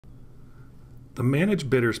The Manage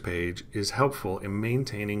Bidders page is helpful in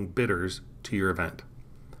maintaining bidders to your event.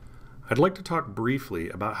 I'd like to talk briefly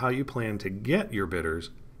about how you plan to get your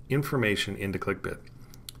bidders information into ClickBid.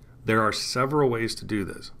 There are several ways to do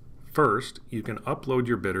this. First, you can upload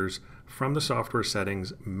your bidders from the software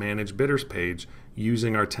settings Manage Bidders page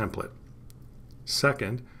using our template.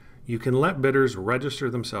 Second, you can let bidders register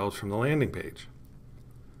themselves from the landing page.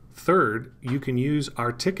 Third, you can use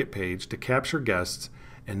our ticket page to capture guests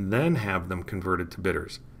and then have them converted to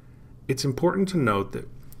bidders. It's important to note that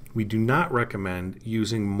we do not recommend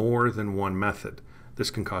using more than one method.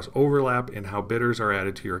 This can cause overlap in how bidders are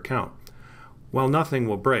added to your account. While nothing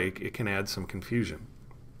will break, it can add some confusion.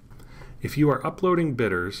 If you are uploading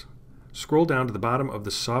bidders, scroll down to the bottom of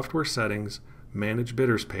the Software Settings Manage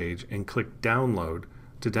Bidders page and click Download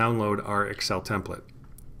to download our Excel template.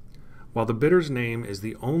 While the bidder's name is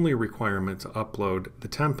the only requirement to upload the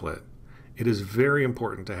template, it is very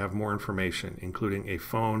important to have more information, including a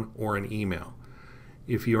phone or an email.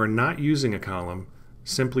 If you are not using a column,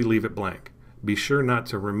 simply leave it blank. Be sure not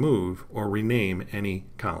to remove or rename any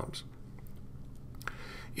columns.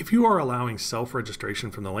 If you are allowing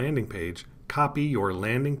self-registration from the landing page, copy your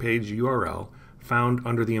landing page URL found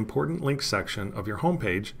under the Important Links section of your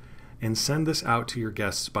homepage and send this out to your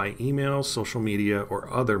guests by email, social media,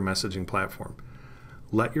 or other messaging platform.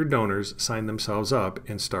 Let your donors sign themselves up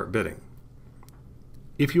and start bidding.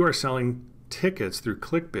 If you are selling tickets through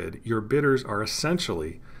ClickBid, your bidders are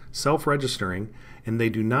essentially self-registering and they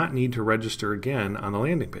do not need to register again on the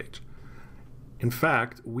landing page. In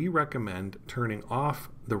fact, we recommend turning off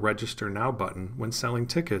the Register Now button when selling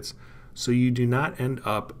tickets so you do not end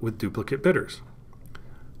up with duplicate bidders.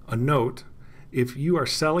 A note, if you are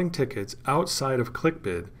selling tickets outside of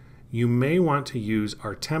ClickBid, you may want to use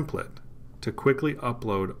our template to quickly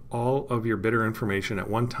upload all of your bidder information at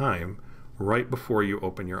one time right before you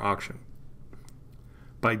open your auction.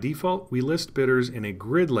 By default, we list bidders in a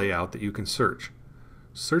grid layout that you can search.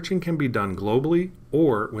 Searching can be done globally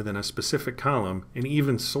or within a specific column and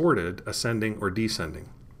even sorted ascending or descending.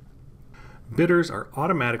 Bidders are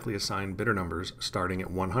automatically assigned bidder numbers starting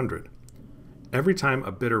at 100. Every time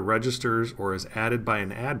a bidder registers or is added by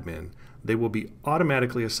an admin, they will be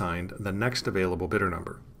automatically assigned the next available bidder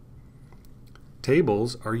number.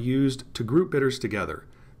 Tables are used to group bidders together.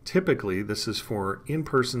 Typically, this is for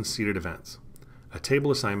in-person seated events. A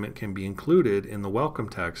table assignment can be included in the welcome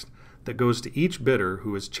text that goes to each bidder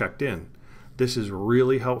who is checked in. This is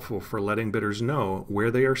really helpful for letting bidders know where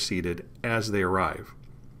they are seated as they arrive.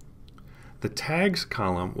 The tags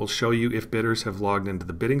column will show you if bidders have logged into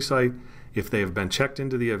the bidding site, if they have been checked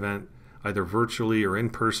into the event, either virtually or in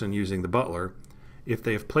person using the butler, if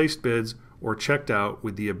they have placed bids or checked out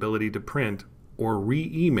with the ability to print or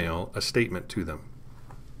re-email a statement to them.